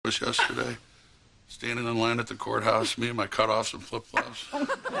office yesterday? Standing in line at the courthouse, me and my cutoffs and flip-flops.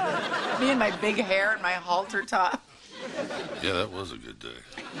 Me and my big hair and my halter top. Yeah, that was a good day.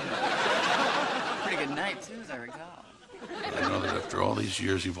 Pretty good night, too, as I recall. I know that after all these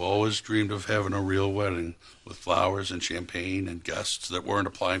years, you've always dreamed of having a real wedding with flowers and champagne and guests that weren't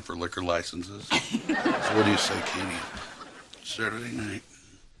applying for liquor licenses. So what do you say, Katie? Saturday night.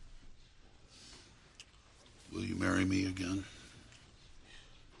 Will you marry me again?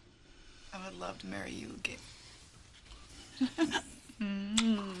 I would love to marry you again.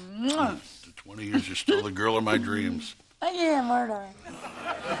 After 20 years, you're still the girl of my dreams. I am, aren't I?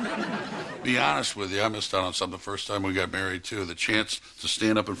 Be honest with you, I missed out on something the first time we got married, too. The chance to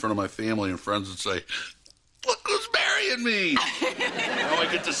stand up in front of my family and friends and say, look who's marrying me. Now I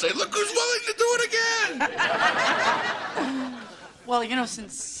get to say, look who's willing to do it again. Well, you know,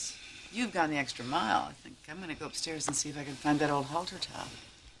 since you've gone the extra mile, I think I'm going to go upstairs and see if I can find that old halter top.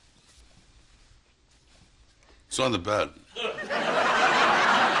 It's on the bed.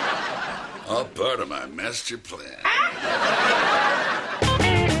 All part of my master plan.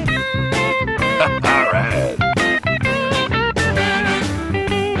 All right.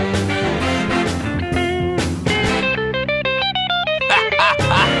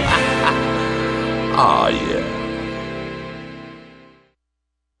 Oh, yeah.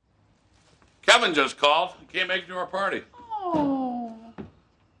 Kevin just called. He can't make it to our party. Oh,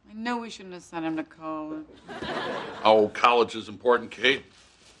 I knew we shouldn't have sent him to college. Oh, college is important, Kate.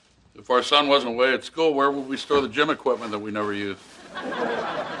 If our son wasn't away at school, where would we store the gym equipment that we never use?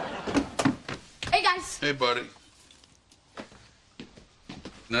 Hey, guys. Hey, buddy.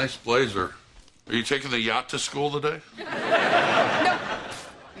 Nice blazer. Are you taking the yacht to school today? Nope.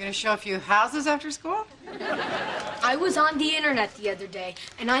 You gonna show a few houses after school? I was on the internet the other day,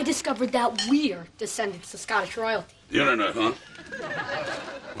 and I discovered that we're descendants of Scottish royalty. The internet, huh?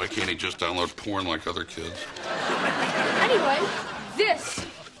 Why can't he just download porn like other kids? Anyway, this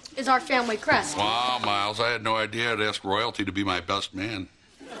is our family crest. Wow, Miles, I had no idea I'd ask royalty to be my best man.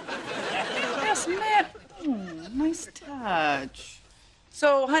 Yes, man. Nice touch.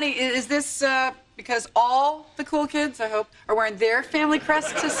 So, honey, is this because all the cool kids, I hope, are wearing their family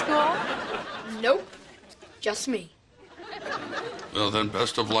crest to school? Nope. Just me. Well, then,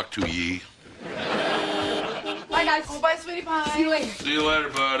 best of luck to ye. Bye, guys. Oh, bye, sweetie pie. See you later. See you later,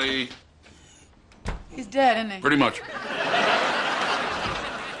 buddy. He's dead, isn't he? Pretty much.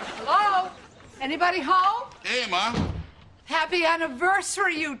 Hello? Anybody home? Hey, Mom. Happy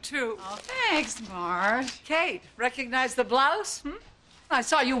anniversary, you two. Oh, thanks, Marge. Kate, recognize the blouse? I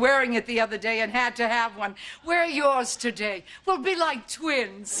saw you wearing it the other day and had to have one. Wear yours today. We'll be like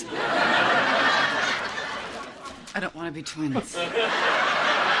twins. I don't want to be twins.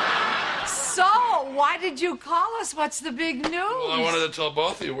 So, why did you call us? What's the big news? Well, I wanted to tell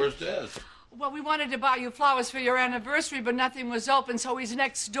both of you. Where's Dad? Well, we wanted to buy you flowers for your anniversary, but nothing was open, so he's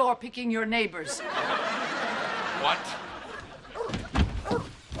next door picking your neighbors. What?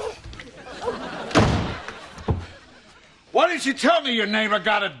 Why didn't you tell me your neighbor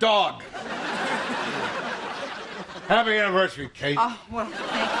got a dog? Happy anniversary, Kate. Oh, well,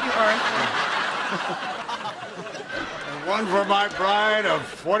 thank you, Arthur. One for my bride of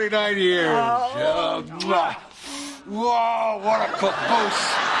 49 years. Mwah. Whoa, what a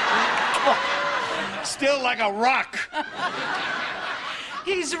caboose. Still like a rock.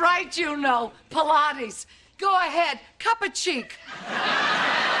 He's right, you know. Pilates. Go ahead. Cup of cheek.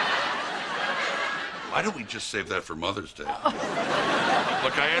 Why don't we just save that for Mother's Day?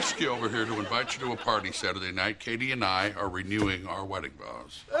 Look, I asked you over here to invite you to a party Saturday night. Katie and I are renewing our wedding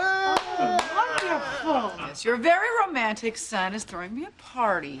vows. Wonderful. Yes, your very romantic son is throwing me a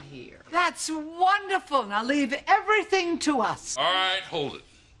party here. That's wonderful. Now leave everything to us. All right, hold it.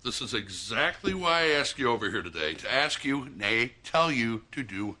 This is exactly why I asked you over here today, to ask you, nay, tell you to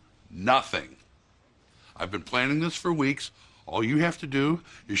do nothing. I've been planning this for weeks. All you have to do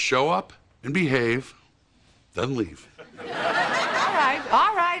is show up and behave, then leave.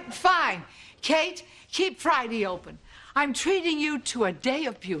 All right, fine. Kate, keep Friday open. I'm treating you to a day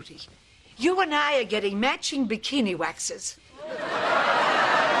of beauty. You and I are getting matching bikini waxes.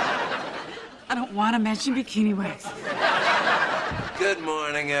 I don't want to mention bikini wax. Good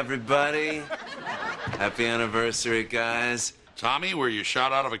morning, everybody. Happy anniversary, guys. Tommy, were you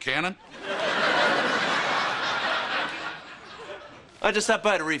shot out of a cannon? I just stopped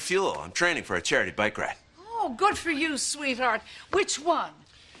by to refuel. I'm training for a charity bike ride. Oh, good for you, sweetheart. Which one?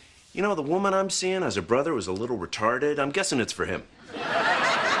 You know, the woman I'm seeing has a brother who's a little retarded. I'm guessing it's for him.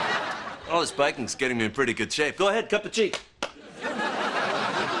 All this biking's getting me in pretty good shape. Go ahead, cup of cheek.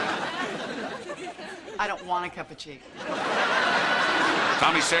 I don't want a cup of cheek.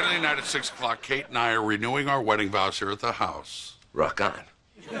 Tommy, Saturday night at 6 o'clock, Kate and I are renewing our wedding vows here at the house. Rock on.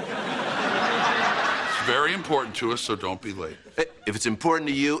 It's very important to us, so don't be late. Hey, if it's important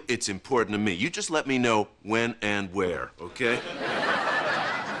to you, it's important to me. You just let me know when and where, okay?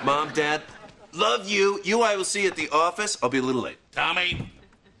 Mom, Dad, love you. You I will see at the office. I'll be a little late. Tommy,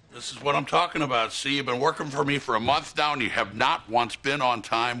 this is what I'm talking about. See, you've been working for me for a month now, and you have not once been on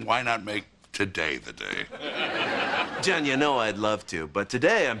time. Why not make today the day? John, you know I'd love to, but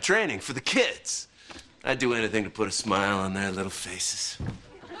today I'm training for the kids. I'd do anything to put a smile on their little faces.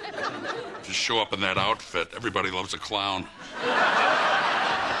 Just show up in that outfit. Everybody loves a clown.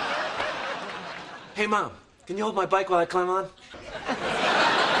 Hey, Mom, can you hold my bike while I climb on?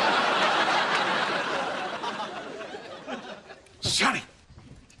 Sonny!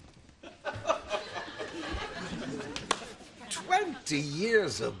 20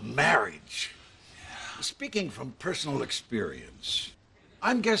 years of marriage. Speaking from personal experience,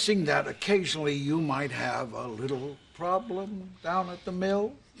 I'm guessing that occasionally you might have a little problem down at the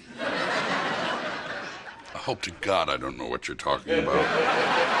mill? I hope to God I don't know what you're talking about.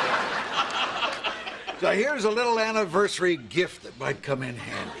 So here's a little anniversary gift that might come in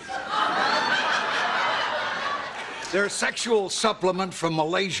handy. They're a sexual supplement from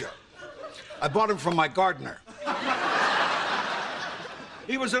Malaysia. I bought them from my gardener.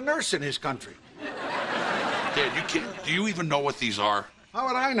 He was a nurse in his country. Dad, do you even know what these are? How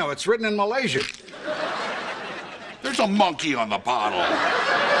would I know? It's written in Malaysia. There's a monkey on the bottle.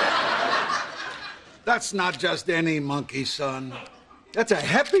 That's not just any monkey, son. That's a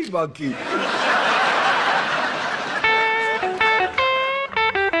happy monkey.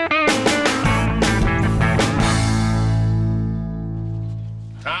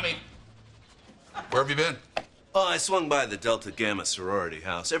 Tommy, where have you been? Oh, I swung by the Delta Gamma sorority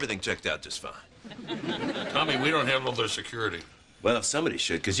house. Everything checked out just fine. Tommy, we don't handle their security. Well, somebody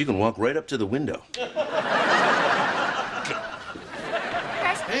should, because you can walk right up to the window.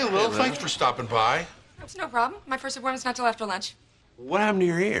 Hey, Lil, thanks for stopping by. It's no problem. My first appointment's not till after lunch. What happened to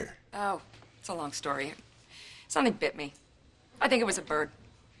your ear? Oh, it's a long story. Something bit me. I think it was a bird.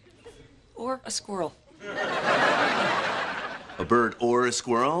 Or a squirrel. A bird or a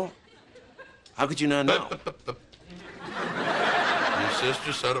squirrel? How could you not know? Your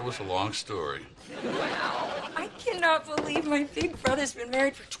sister said it was a long story. I cannot believe my big brother's been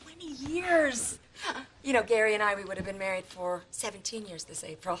married for 20 years. You know, Gary and I, we would have been married for 17 years this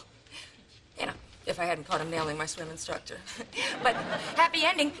April. You know, if I hadn't caught him nailing my swim instructor. But happy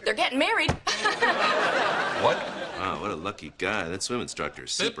ending, they're getting married. What? Wow, what a lucky guy. That swim instructor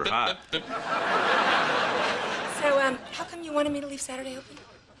is super hot. So, how come you wanted me to leave Saturday open?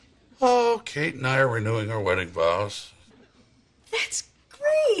 Oh, Kate and I are renewing our wedding vows. That's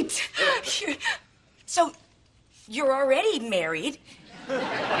great. So, you're already married,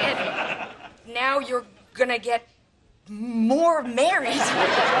 and now you're gonna get more married.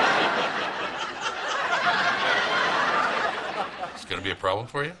 It's gonna be a problem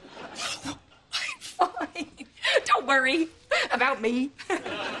for you? Fine. Don't worry about me.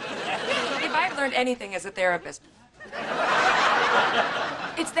 If I've learned anything as a therapist,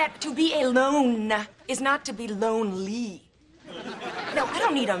 it's that to be alone is not to be lonely. No, I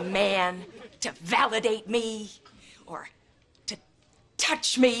don't need a man to validate me, or to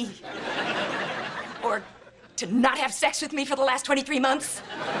touch me, or to not have sex with me for the last 23 months.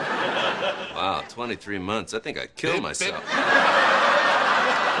 Wow, 23 months. I think I'd kill myself.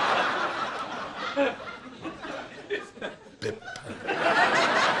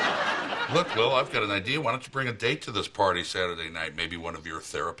 Look, Lil, I've got an idea. Why don't you bring a date to this party Saturday night? Maybe one of your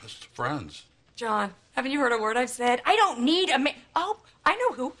therapist friends. John, haven't you heard a word I've said? I don't need a man. Oh, I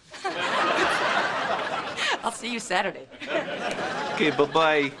know who. I'll see you Saturday. Okay,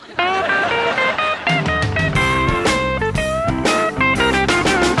 bye-bye.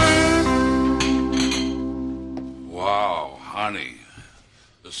 Wow, honey.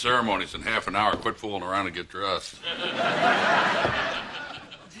 The ceremony's in half an hour. Quit fooling around and get dressed.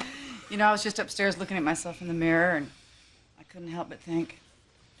 You know, I was just upstairs looking at myself in the mirror, and I couldn't help but think,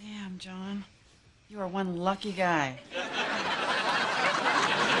 damn, John, you are one lucky guy.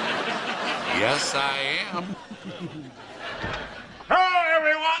 Yes, I am. Hello,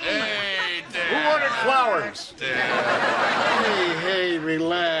 everyone! Hey, Dad. Who ordered flowers? Dad. Hey,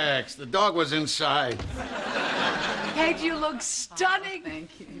 relax. The dog was inside. Kate, you look stunning.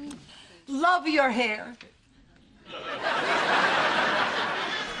 Thank you. Love your hair.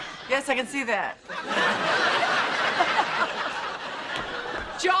 Yes, I can see that.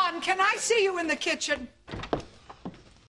 John, can I see you in the kitchen?